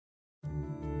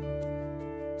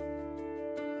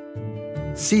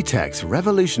c-tec's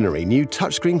revolutionary new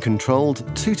touchscreen-controlled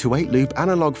 2-to-8 loop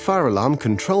analog fire alarm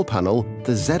control panel,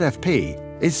 the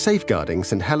ZFP, is safeguarding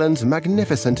St Helens'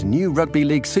 magnificent new rugby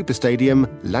league superstadium,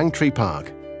 Langtree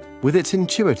Park. With its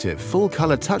intuitive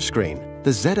full-color touchscreen,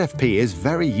 the ZFP is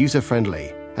very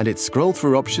user-friendly, and its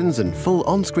scroll-through options and full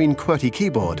on-screen QWERTY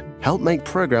keyboard help make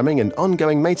programming and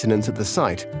ongoing maintenance at the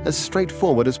site as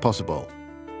straightforward as possible.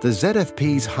 The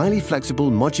ZFP's highly flexible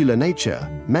modular nature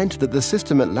meant that the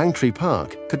system at Langtree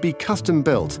Park could be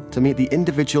custom-built to meet the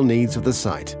individual needs of the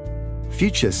site.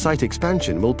 Future site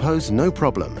expansion will pose no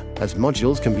problem, as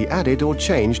modules can be added or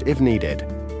changed if needed.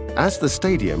 As the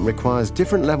stadium requires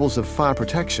different levels of fire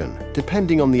protection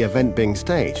depending on the event being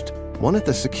staged, one of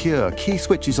the secure key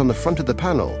switches on the front of the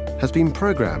panel has been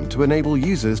programmed to enable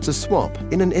users to swap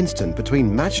in an instant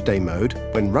between match day mode,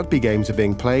 when rugby games are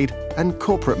being played, and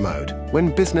corporate mode,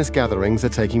 when business gatherings are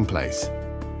taking place.